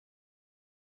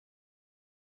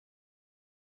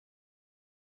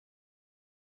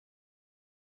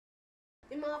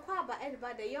Yema kwaba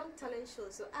edba the young talent show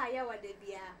so yawa de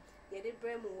bia yede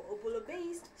bremo Obolo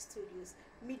based studios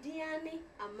Midiani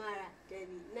Amara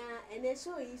Debbie na ene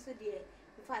show yi so de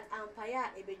in fact Empire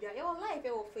ebedwa your live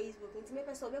your Facebook nti me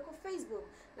person obeko Facebook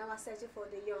na wa search for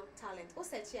the young talent o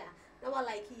search ya na wa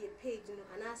like your page no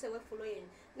and I say we follow yin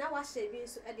na wa share bi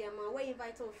so e de ama we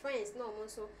invite our friends na omo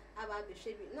so aba be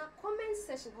share bi na comment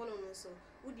section hono no so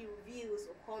with the reviews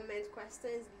or comment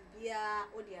questions bibia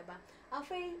o de aba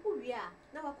afei uwia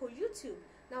na wa ko YouTube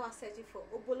na wa search for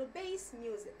Obolo based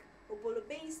music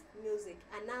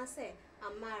and I say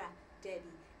Amara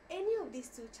Debbie. Any of these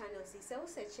two channels is also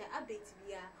search update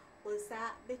via on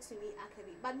sa betumi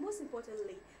akabi. But most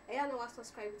importantly, I know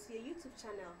subscribe to your YouTube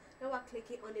channel. Now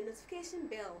clicking on the notification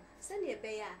bell. Send your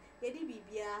bear yedi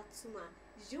bibia tuma.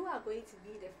 You are going to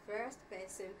be the first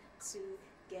person to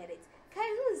get it. Can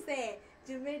you say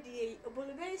Jumedi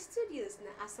Obolo based studios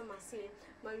na asamase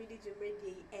Maridi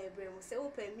Jumedi Ebrem say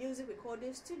open music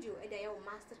recording studio and they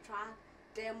master track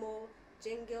demo,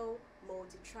 jingle,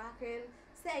 multi-tracking.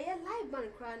 Say yeah, live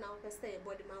band cry now. Say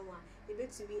body man one. You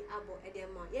bet to me abo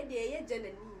edema. Yeah, yeah,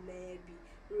 generally maybe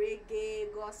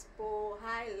reggae, gospel,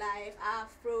 high life,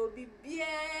 Afro, baby,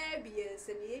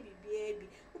 say baby.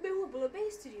 Ube Obolo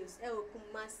based studios.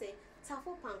 Kumase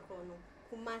Tafo Pankono.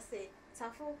 Kumase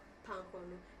Tafo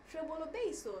Pankono. Obolo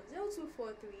based so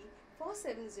 0243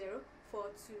 470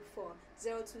 424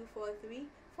 0243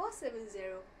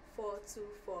 470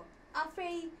 424.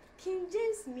 Afraid King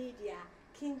James Media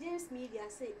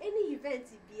say any event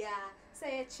bia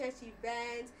say a church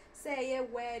event, say a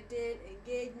wedding,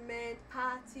 engagement,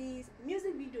 parties,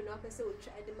 music video na person will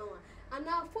try the mawa. And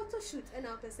now photo shoot and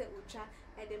now person will try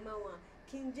at the mawa.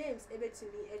 King James ebe to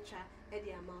me a try at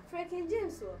the amount. For King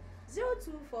James so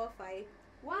 0245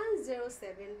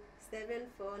 107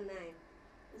 749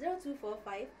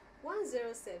 0245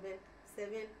 107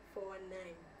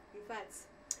 749. In fact,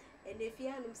 and if you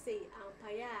have say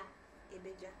Empire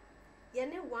Ebeja,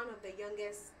 you're one of the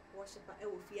youngest worshiper.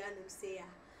 If you have say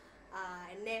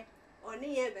and then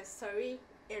only ever sorry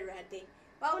erade.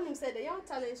 But when you say the young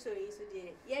talent show is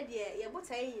today, yeah, but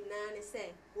I say,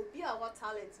 will be our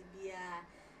talent be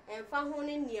and found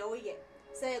near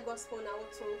say gospel now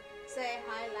to say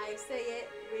highlight, say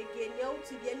reggae, no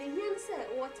to be any say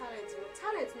what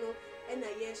talent no, and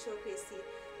a year showcase.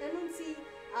 Then see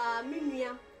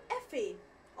Mimia F.A.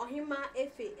 Ohima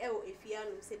Efe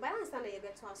Efianum say by answer ye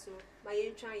beto aso ma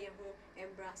ye twa ye ho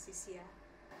embra sisia.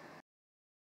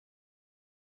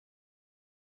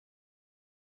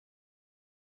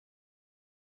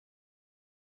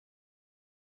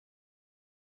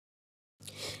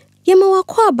 Yema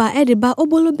wakwaba ediba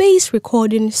Obolo based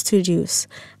recording studios.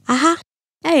 Aha,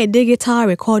 digital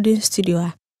recording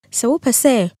studio. Se wo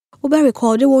pese wo be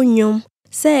record won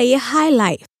say ye high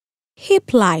life,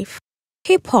 hip life,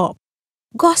 hip hop,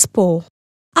 gospel,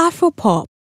 Afro pop,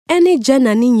 any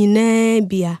genre ni nyina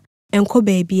bia enko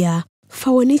baabia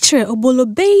fa woni kire Obolo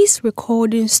based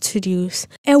recording studios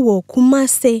ewo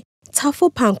Kumase Tafo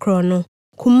Pankrono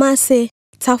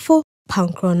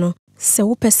se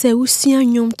wo pese wo sua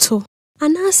nwom to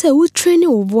anase wo train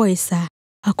wo voice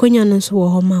akonya no so wo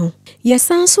ho ma wo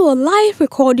yesanso live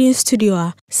recording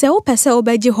studio se wo pese wo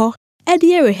beji ho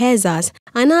edie rehearsals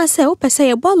anase wo pese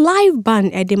ye bo live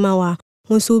band edemawa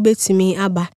nso betimi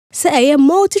aba se eye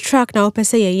multi track na wo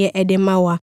pese ye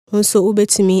edemawa nso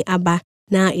betimi aba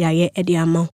na yaye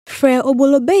ediama frɛ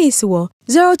Obolo base wo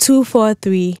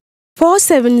 0243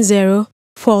 470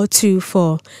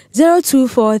 424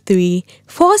 0243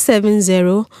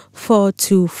 470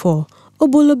 424.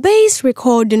 Obolo Base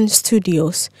Recording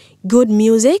Studios. Good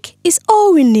music is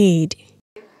all we need.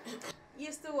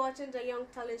 You're still watching the Young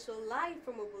Talent Show live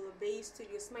from Obolo Base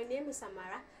Studios. My name is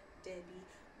Amara Debbie.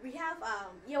 We have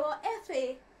your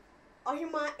FA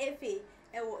Ohima FA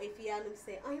Ewo Efianum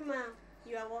say Ohima,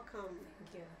 you are welcome.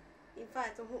 Thank you. In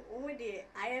fact, who the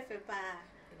IFA pa.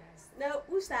 Now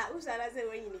usa na say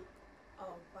when you need.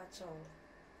 Oh, pacho.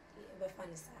 Be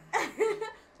funny sir.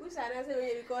 Usa na say when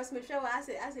you because me sure I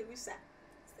say usa.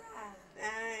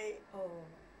 Aye. Oh.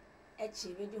 Echi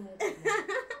we do ho.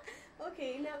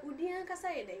 Okay, now udian kasa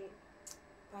ye dey.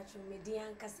 Pacho me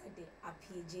dian kasa de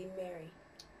APJ Mary.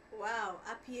 Wow,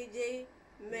 APJ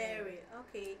Mary.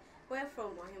 Okay. Where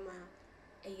from Ohima?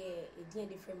 Eh, dian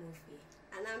different movie.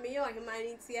 And I'm your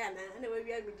humanity and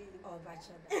we are good. Oh,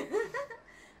 pacho.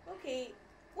 Okay.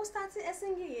 Who started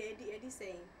singing here? Eddie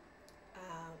saying?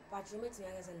 Pacho met me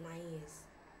as 9 years.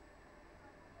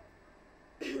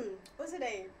 What's the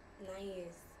name? 9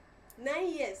 years. 9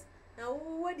 years. Now,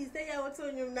 what is that? I want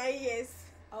to know 9 years.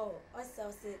 Oh,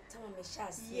 also say, tell me,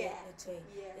 Shas, yeah,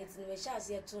 it's no Shas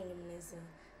yet to him.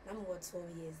 I'm what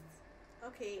 12 years.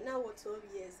 Okay, now what 12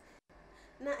 years?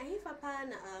 Now I have a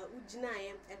pan ujina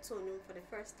at Sonum for the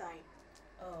first time.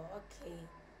 Oh, okay.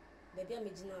 Baby, I'm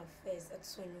original first at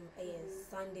Sonum,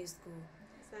 Sunday school.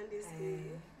 Sunday school.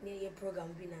 Near your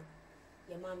program, Bina.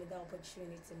 Your mom with the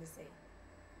opportunity to say.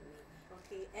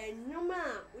 Okay, and no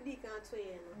ma, we can't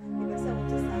say, you must have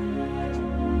to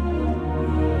start.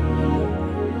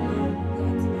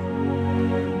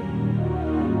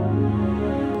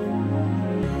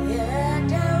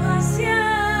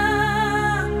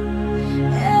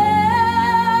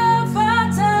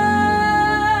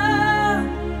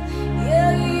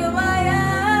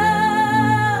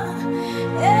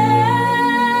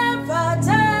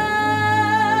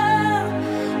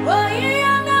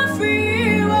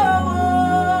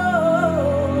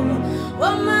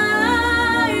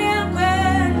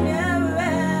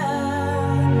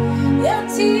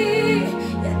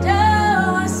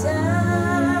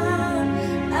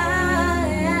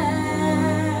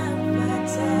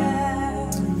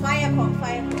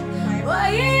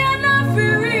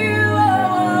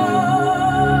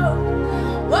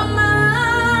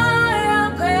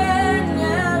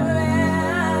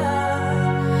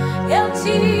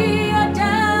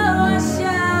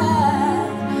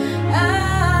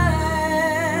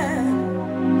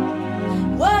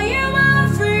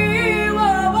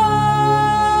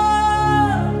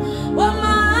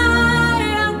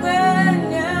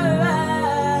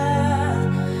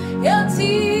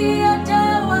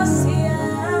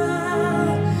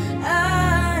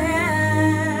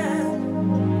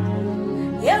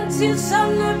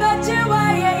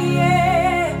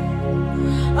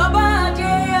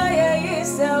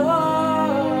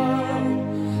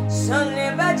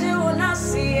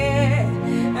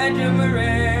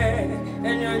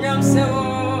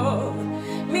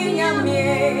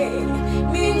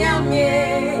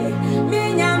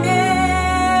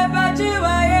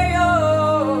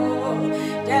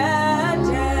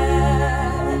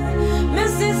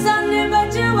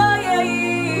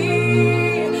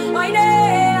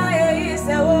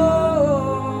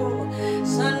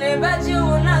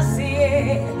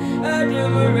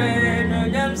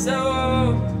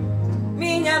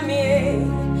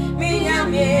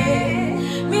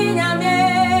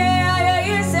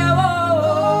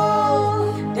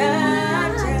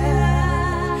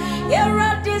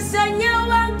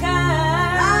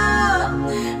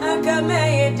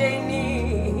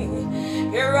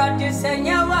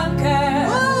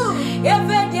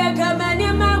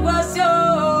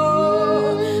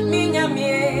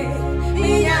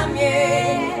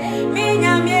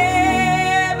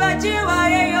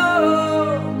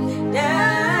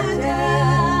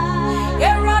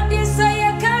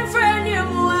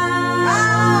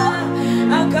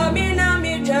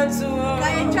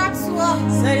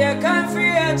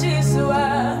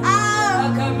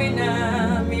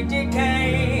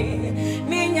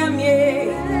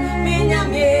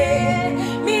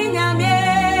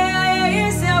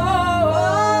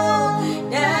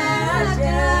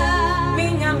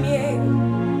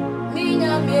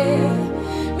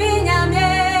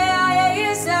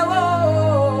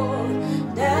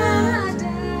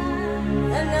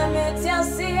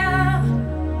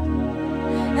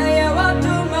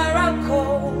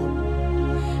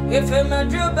 If I'm a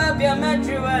drew, baby, I'm a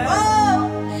drew. Oh,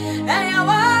 and I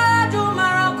want to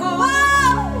Morocco.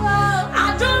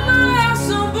 I do my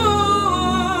sumbu.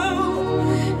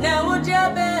 Now, would you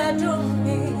bedroom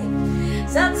me?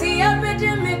 Sati, I bet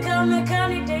you make a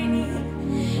mechanic daily.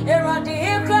 Eradi,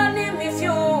 a granny, me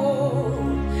few.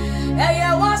 And I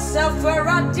was a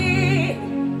Ferrati.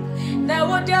 Now,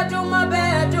 would you do my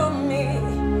bedroom me?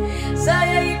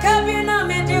 Say, you can't be no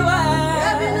me.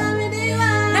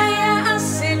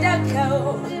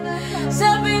 So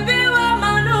baby, wa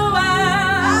manua.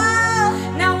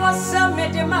 Now what's up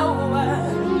with the maua?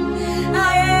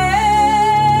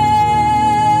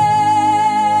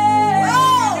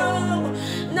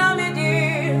 Now me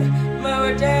dear,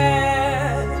 my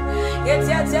dad. It's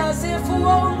your Chelsea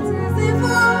phone.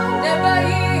 Never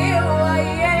hear why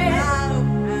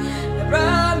the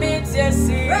promise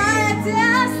Jesse.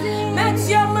 Met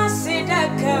your massy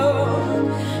that go.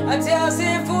 I tell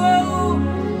you phone.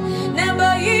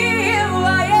 Never hear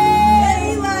why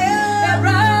the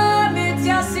promise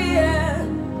Jesse.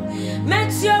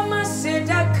 Met your massy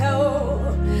that go.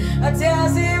 I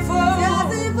tell you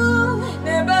phone.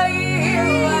 Never hear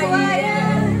why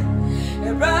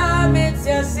the promise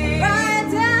Jesse.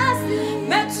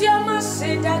 Met your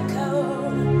massy that go.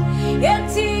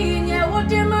 Yeti, ya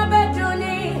what in my bedroom.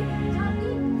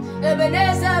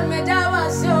 Ebenezer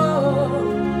Medawaso.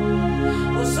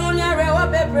 Usunya rewa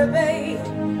peprebe.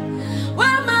 Wa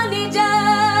manija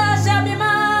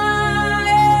shamima.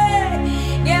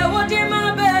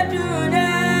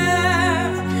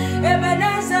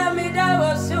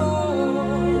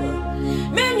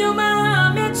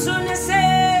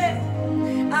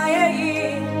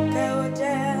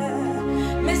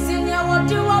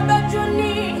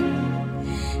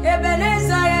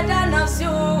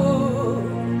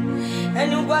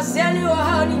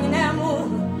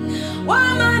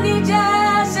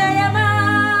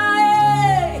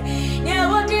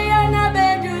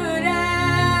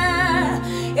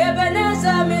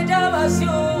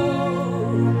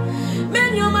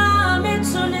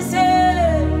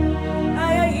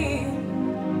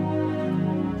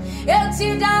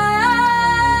 Oh,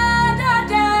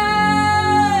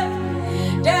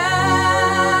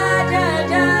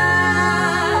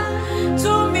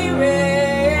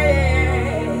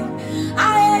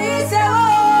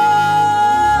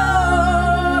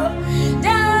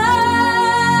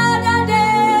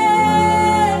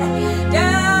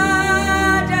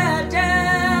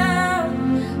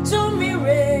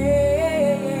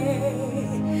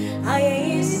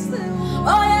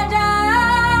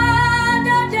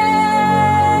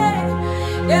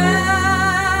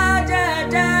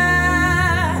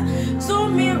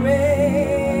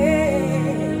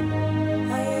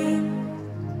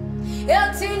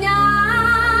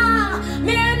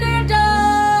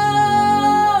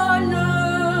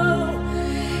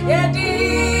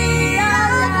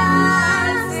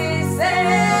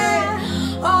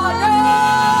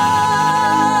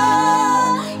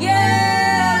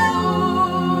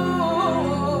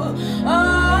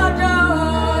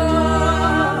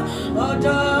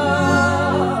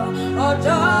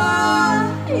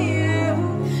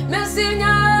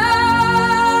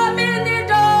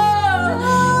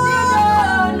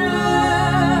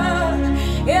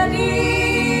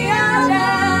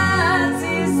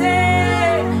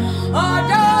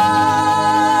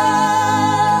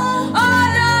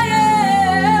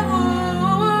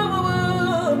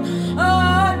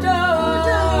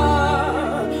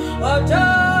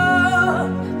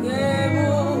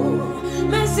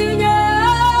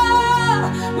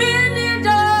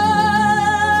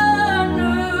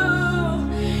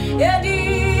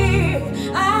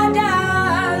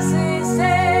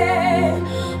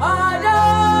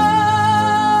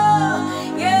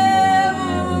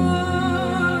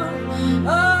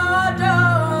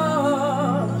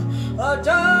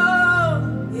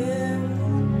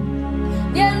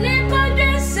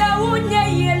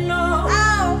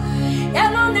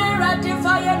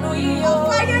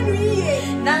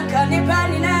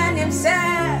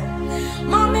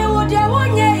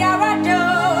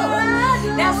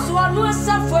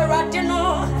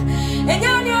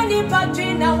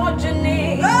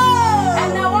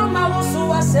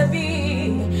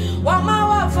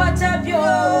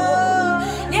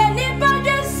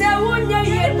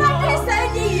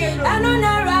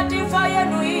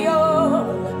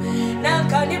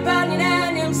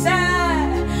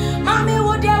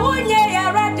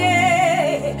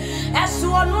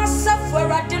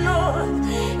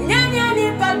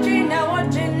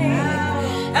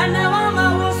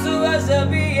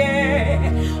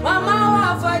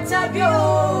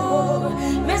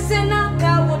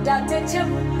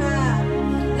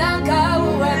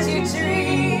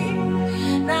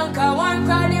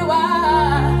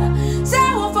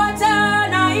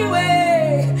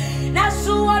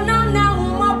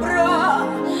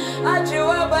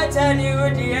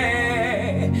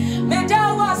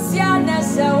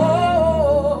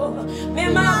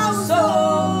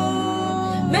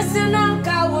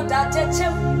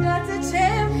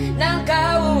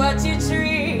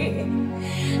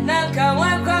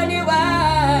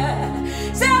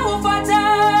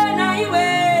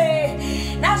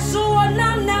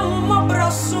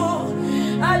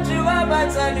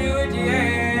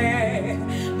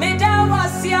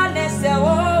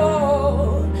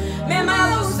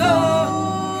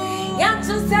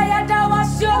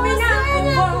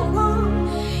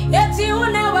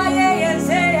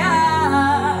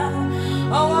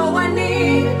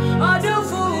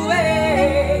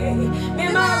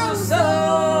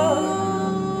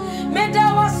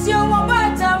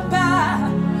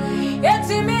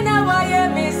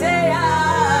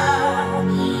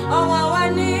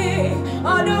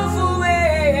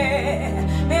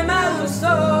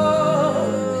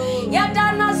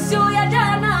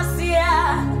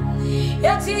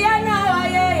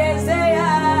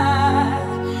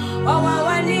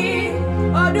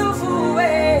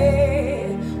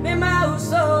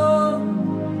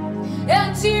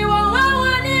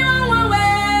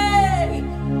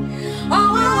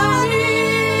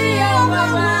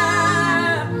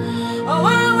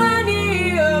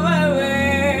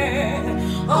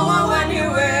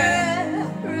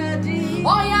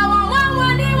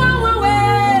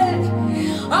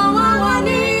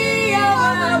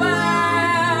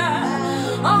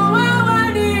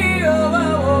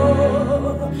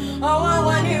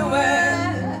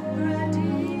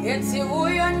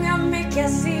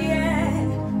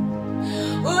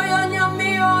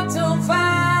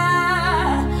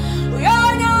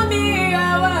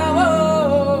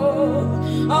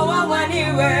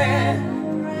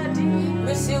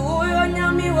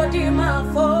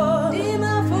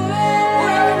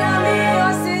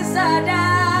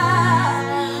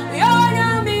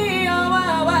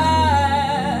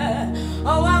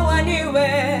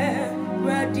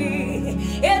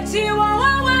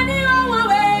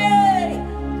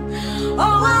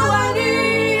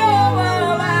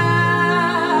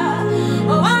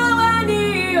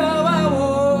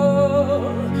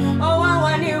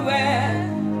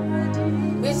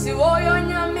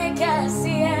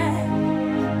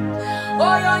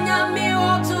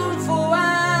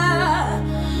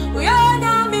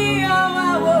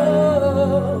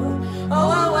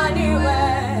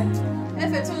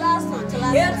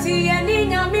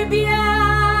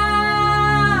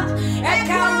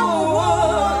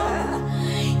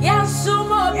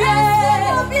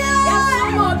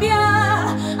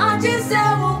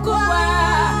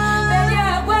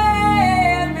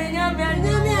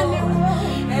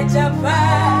 Japa,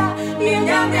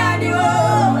 Yamiadio,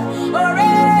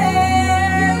 Ore,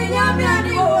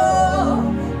 Yamiadio,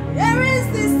 There is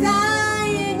this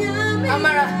sign,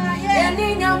 Amara,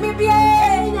 Yamibia,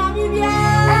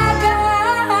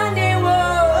 Akanewo,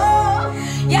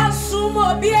 Yasumo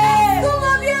Bia,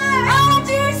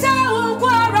 Ajisa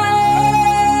Ukwara,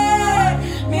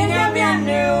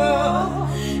 Yamiadio,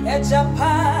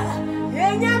 Japa,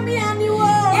 Yamiadio.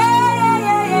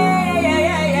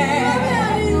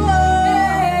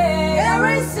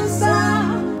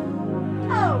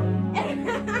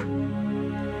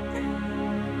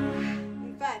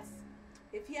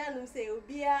 Say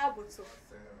Obia Buto.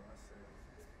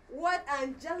 What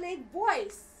angelic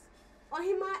voice!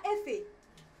 Ohima Efe.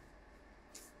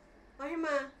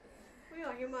 Ohima, we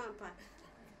Ohima Ampa.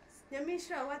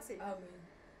 Yamisha, what's it? Amen.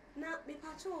 Now, me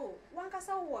patrol, one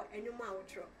cassa war and your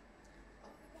mouth.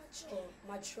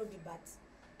 Macho debat.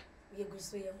 We go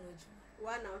so young.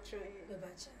 One outro.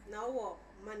 Now, what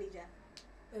manager?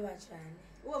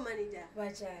 What manager?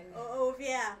 Oh,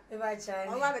 yeah. Oh,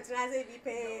 my better be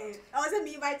paid. I wasn't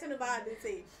me inviting about the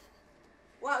say.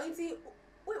 Well, you see,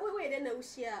 wait, then I will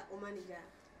share or manager.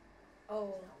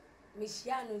 Oh,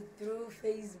 Michiano through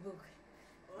Facebook.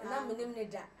 And I'm in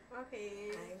that.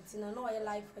 Okay. And I know I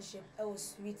live worship. Oh,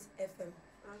 Sweet FM.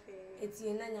 Okay. It's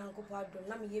in an uncle pardon.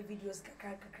 Now, me videos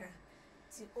kakra.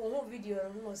 See, oh, video,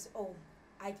 oh,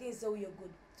 I think so. You're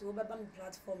good. To open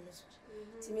platform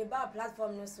to me about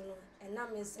platform no so and now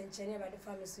me senchene by the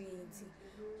family so yenti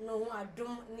no I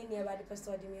don't need about the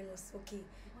person the me no okay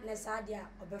na sadia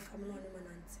obefam no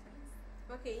manante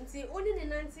okay nti only the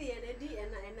 90 and edi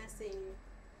and I saying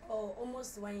oh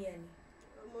almost 1 year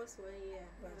almost 1 year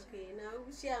okay now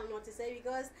we share not to say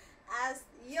because as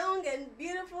young and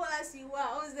beautiful as you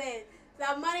are who's there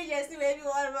some managers maybe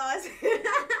one of us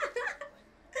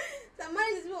some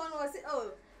managers we one was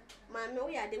oh Mamma,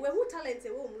 we are the who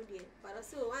talented woman, but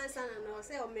also one son and I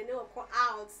say, oh, men will call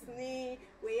out, snee,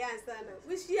 we are son.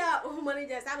 Which year, oh,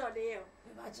 managers out of the year.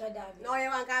 No, you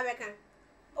want Kameka.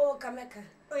 Oh, Kameka.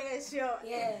 Oh, yeah, sure.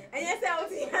 Yeah. And yes, I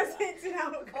was here.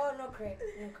 Oh, no, correct.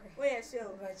 We are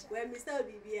sure. When Mr.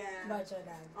 Bibia,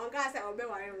 on Casa or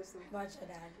Bewaros,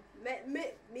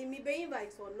 me be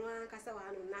invited for no one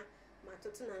Casawana,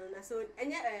 Matotuna, so, and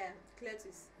yet,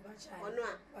 Cletus, or no,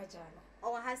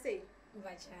 or has say.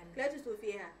 Cletus will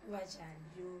fear.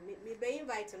 You may be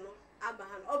invited, no,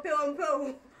 Abraham, Open,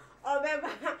 or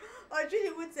Beba, or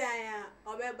Julie would say,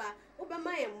 or Beba,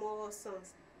 Obama and more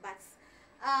songs, but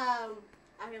I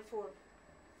have for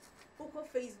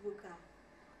Facebook,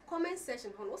 comment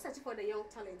section, what's searching for the young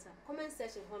talent, comment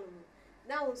section,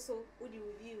 now also with the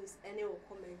reviews and they will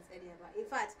comment, in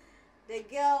fact, the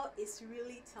girl is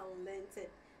really talented.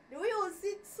 The way you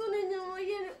sit soon in your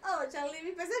oh, Charlie,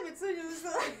 we present it to you. So,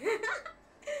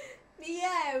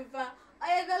 yeah,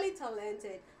 I am very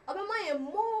talented. Obama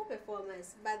more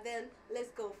performance, but then let's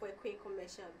go for a quick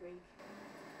commercial break.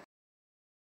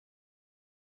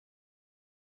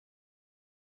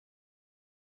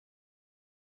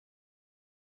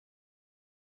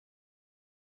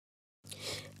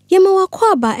 Yemawa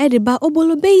Kwaba Ediba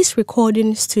Obolo Base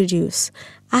Recording Studios.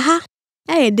 Aha,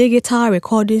 a digital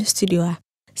recording studio.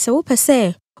 So what per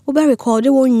se, we record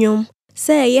one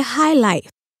say a high life,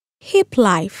 hip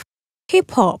life, hip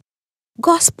hop,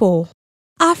 gospel,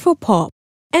 Afro pop,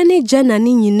 any genre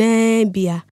ni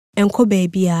bia, enko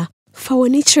babia.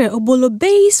 Fawonitre Obolo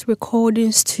Base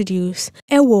Recording Studios.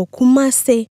 Ewo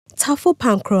Kumase, Tafo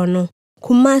Pankrono,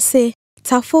 Kumase,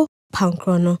 Tafo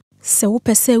Pankrono. Se wo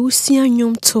pese wo sua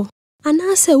nwom to,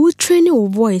 ana se wo training wo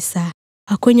voice a.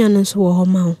 Akonya no so wo ho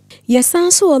ma wo.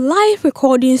 Yesan so live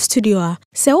recording studio a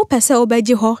se wo pese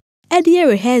obeji ho e de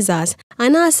rehearsals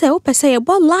ana se wo pese ye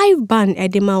bo live band e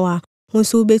de ma wa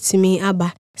nso obetumi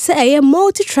aba se eye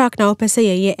multi track na wo pese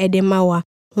ye e de ma wa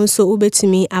nso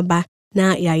obetumi aba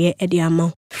na ye e de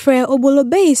ama. Frɛ Obolo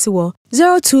Base wo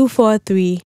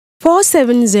 0243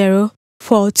 470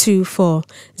 424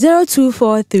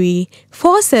 0243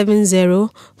 470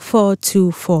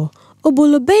 424.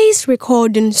 Obolo Base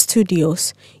Recording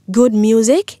Studios. Good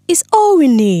music is all we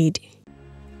need.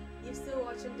 You're still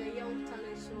watching the Young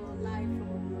Talent Show live from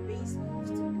Obolo Base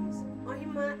Studios.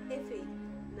 Ohima Efe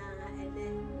na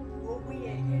ene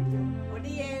obuye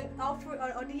odiye offer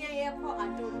odiye ye ko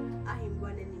adom ahimbo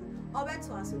nani.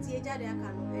 Obeto aso tie jade aka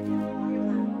no ede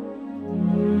ohima.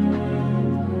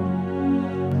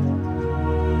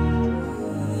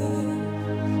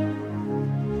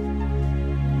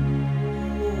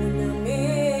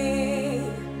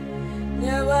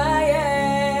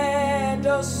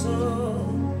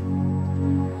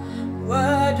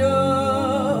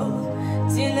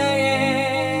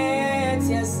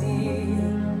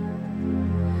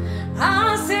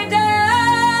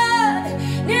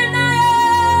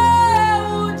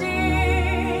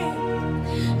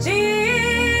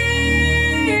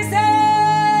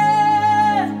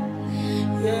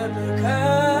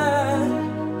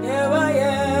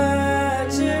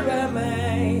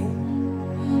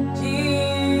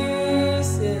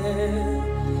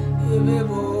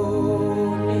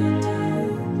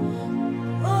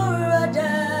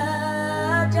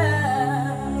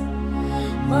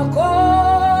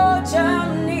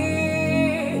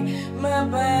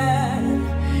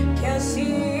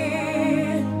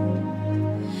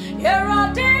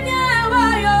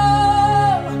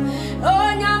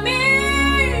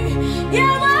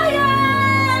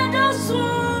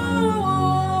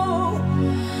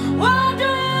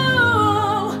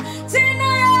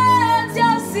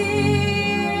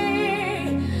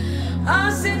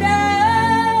 Aside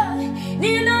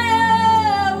Nina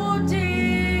Yewudi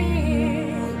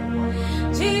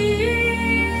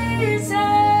Jesus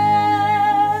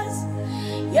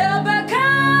Yabaka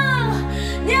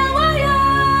Nyawaya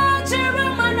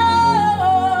Chiramano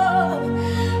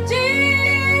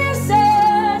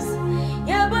Jesus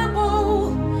Yababu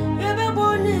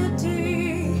Niti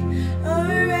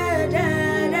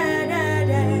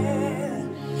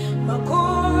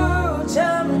Makuru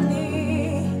Jamni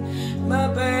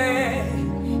Mabe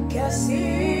Kasi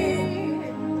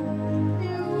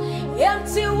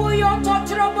Yamti Wuyo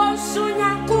Totrobo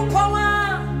Sunya Kupawa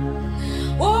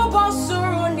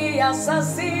Ubosuru ni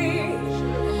Asasi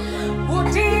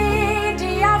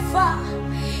Udidi Afa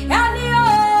Yani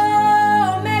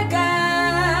Omega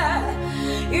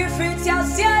If it's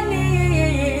Yasiani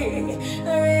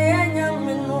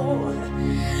Renyamino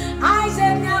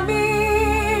Isaac Nyami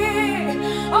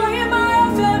Oyema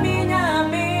Femi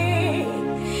Nyami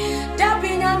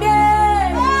Dapi Nyami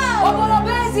Obolo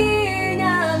Bezi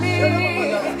Nyami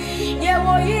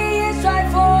Yewo Yi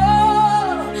Israel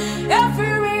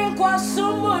every ring was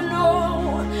sumuno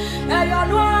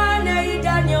Ayonwane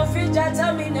Daniel Fija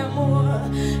Taminamo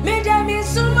Midami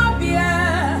Sumabia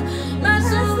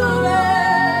Masuma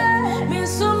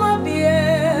Misumabia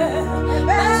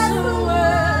Masuma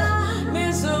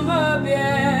Misumabia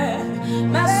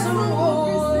Masumo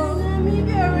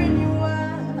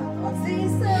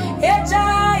Eja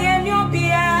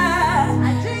Yenobia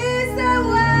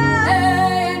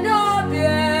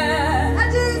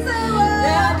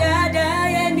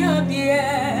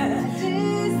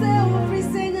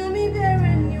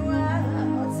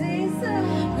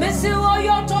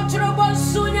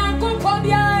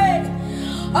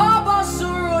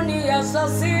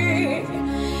Sasi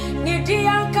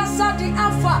Nidia Kasadi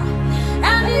Alpha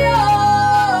and the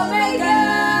Omega.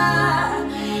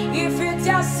 If it's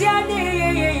Yasiani,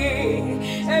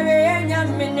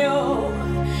 Erenyamino,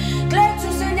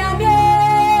 Cletus and Yame,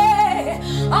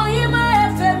 Oyima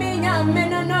Femina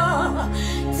Menano,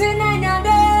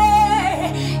 Tinayame,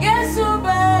 Yesu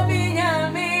Baby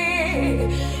Yame,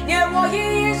 Yewo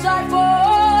is I for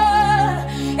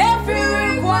every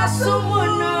request someone.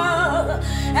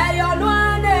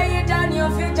 Ayolwane Daniel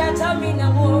Fija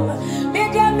Taminamo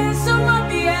Media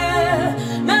Mesumabie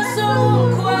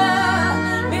Masukwa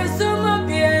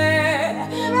Mesumabie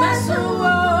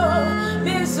Masuo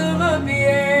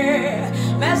Mesumabie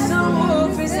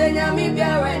Masuo Fisenya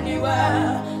Mibia Weniwa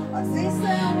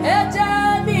Eta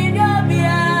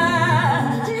Minobia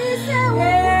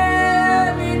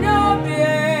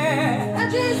Minobie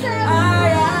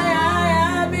Ay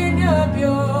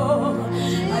Minobio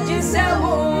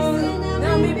Ajisawo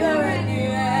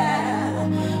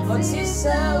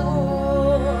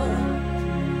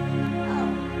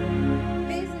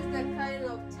This is the kind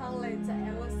of talent I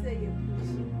was saying.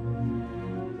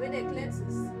 With the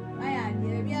Cletus, I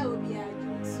will be a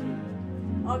too.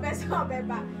 Or best of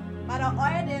Beba. But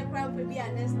I the crowd will be a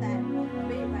next time.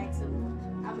 Be right someone.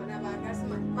 I'm another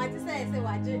person. My sister is a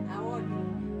watch. I want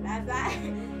you. That's I.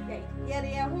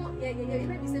 Yeah,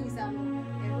 maybe say some.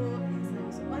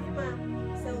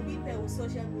 So we pay with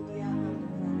social media.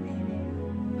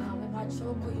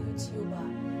 Choko YouTuber,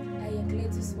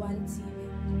 Cletus One TV,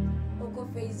 Oko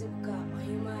Facebook,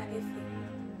 Ohima FM,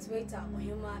 Twitter,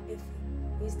 Ohima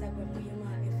FM, Instagram,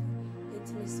 Ohima FM. It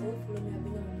is so full of me.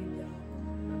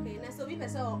 Okay, now so we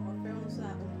person or friends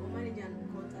or manager and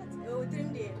contact. Oh, dream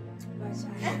there.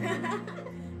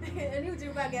 And you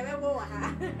do back ever more.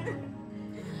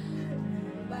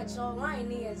 But your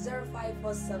line is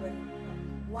 0547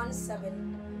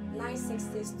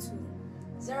 179662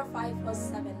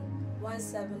 0547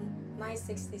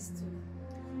 179662.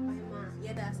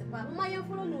 Yeah, that's it. But my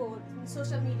follow no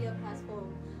social media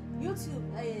platform. YouTube,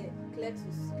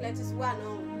 Cletus One.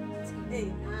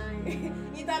 Hey,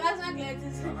 international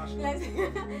Cletus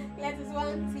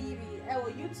One TV.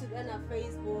 YouTube and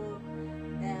Facebook.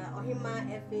 Ohima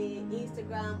FA,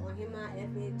 Instagram, Ohima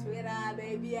FA, Twitter,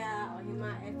 baby, Ohima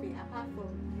FA. Apart from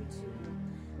YouTube,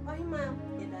 Ohima,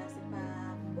 yeah, that's it.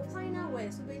 Final way,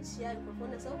 so we share the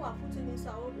performance. So, what put in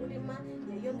so old Udima,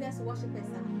 the youngest worshippers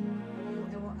are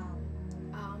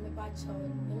me bacho,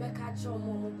 me catch your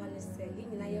mom, say,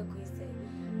 in your question.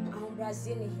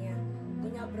 Brazil here,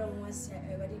 Gunya Brown was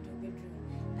ready to be true.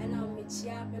 And now, me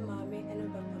chia, me mammy, and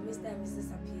Mr. and Mrs.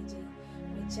 APJ,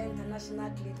 me chia international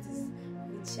Cletus,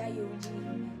 me chia UG,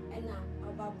 and now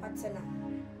about Patena,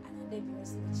 and they be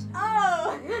Miss.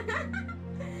 Oh!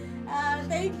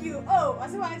 Thank you. Oh, I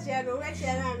saw channel. Where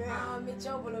channel? Me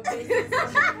job on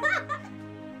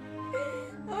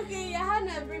Okay, I had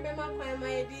to remember my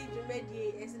ID.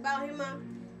 It's about him.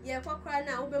 yeah, for crying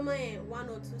now, over my 1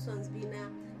 or 2 songs be now,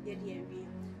 yeah, dear.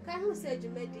 Can you say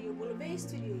Jumedi, Bolobay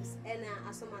Studios, and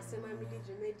as my semi-midi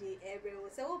Jumedi,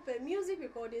 everyone say open music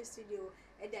recording studio,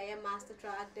 and I am master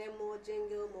track, demo,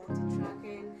 jingle,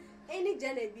 multi-tracking, any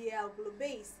genre be our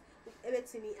Bolobay.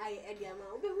 Everything I Ediama,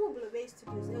 Obi who Bolobay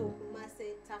Studios,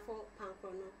 Kumase, Tafo,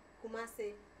 Pankono,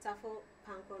 Kumase, Tafo,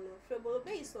 Pankono, for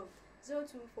Bolobay so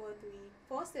 0243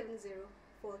 470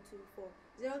 424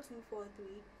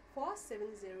 0243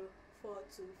 470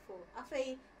 424.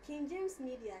 After King James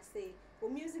Media say, o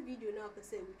music video now per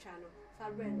se we channel.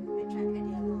 Fabric we try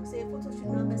Ediama. Say photo shoot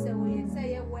now per se we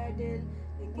say a wedding,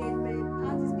 engagement,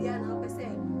 artists be now per se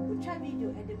we try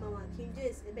video Ediama. King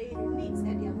James e be needs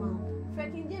Ediama. For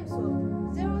King James so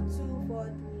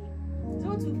 0243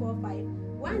 0245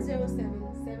 107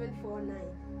 749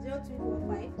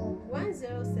 0245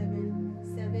 107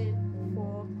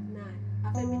 749.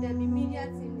 After me media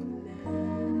team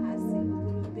na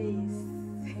base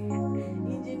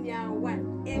engineer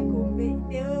 1 Ekombe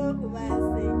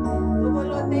Kumase.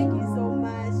 Obolo, thank you so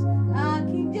much.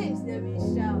 King James the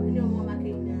Michelle no mama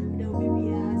kingdom there will be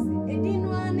as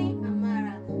Edinwani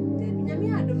Amara the Binyami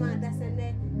Adoma dasene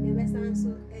the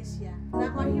Besanso Asia na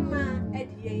ohima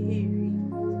ediye eri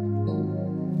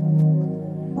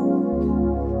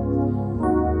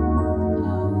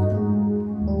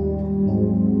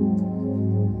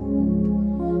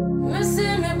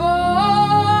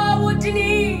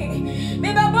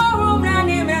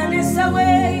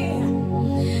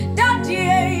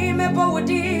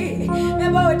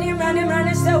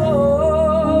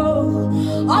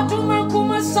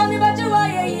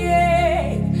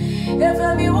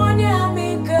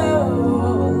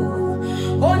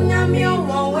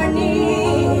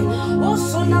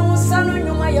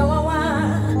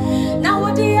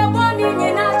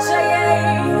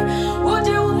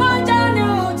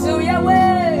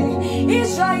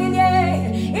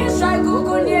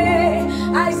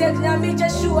Isaac Nyami,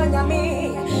 Joshua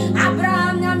Nyami,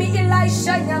 Abraham Nyami,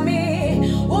 Elisha Nyami,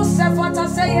 Usef what I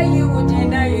say you would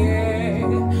deny.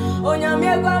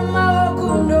 Onyami Gwama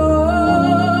Okuno,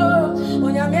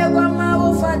 Onyami Gwama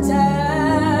Ufata,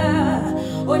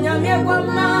 Onyami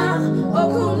Gwama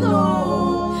Okuno,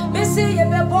 Messi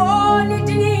Yeboni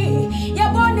Dini,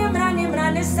 Yaboni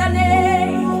Mrani Sane,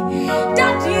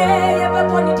 Daddy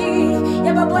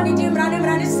Yaboni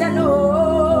Mrani Sano.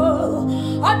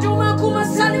 Aduma kuma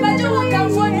sani bajo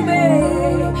kamfoni me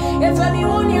efami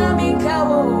wonya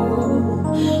minkawo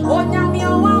onyamia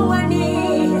wawani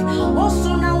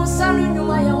osuna usanu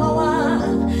nyuma ya wawa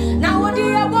na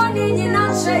wodi aboni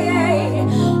nyina cheye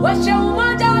wache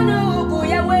umadanu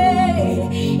kuyawe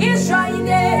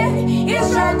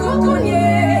Israel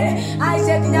kukunye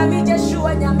Isaac nyami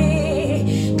Joshua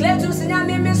nyami Cletus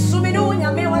nyami mesuminu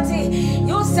nyami wati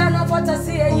you stand up what I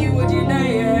say you would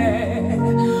deny.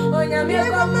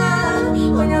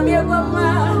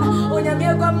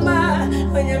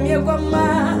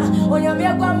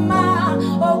 Onyamie Gwama,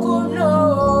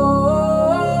 Okuno.